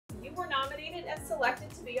you were nominated and selected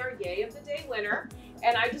to be our Yay of the Day winner.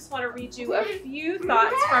 And I just want to read you a few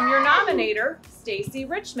thoughts from your nominator, Stacy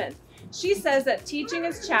Richmond. She says that teaching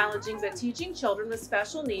is challenging, but teaching children with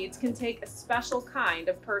special needs can take a special kind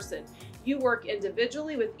of person. You work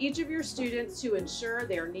individually with each of your students to ensure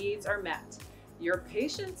their needs are met. Your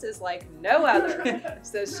patience is like no other.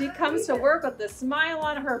 So she comes to work with a smile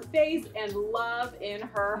on her face and love in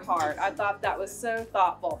her heart. I thought that was so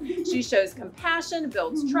thoughtful. She shows compassion,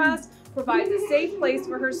 builds trust, provides a safe place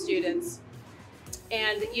for her students,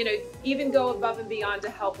 and even go above and beyond to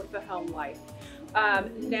help with the home life.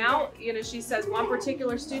 Now, she says one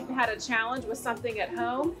particular student had a challenge with something at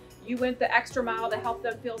home. You went the extra mile to help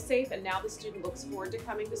them feel safe, and now the student looks forward to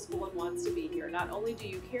coming to school and wants to be here. Not only do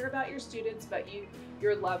you care about your students, but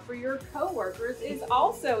your love for your coworkers is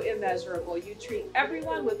also immeasurable. You treat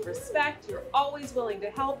everyone with respect. You're always willing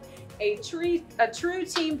to help. A true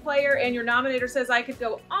team player, and your nominator says I could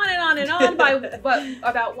go on and on and on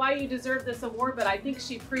about why you deserve this award, but I think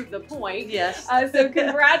she proved the point. Yes. So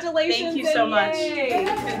congratulations. Thank you so much.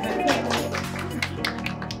 Yay.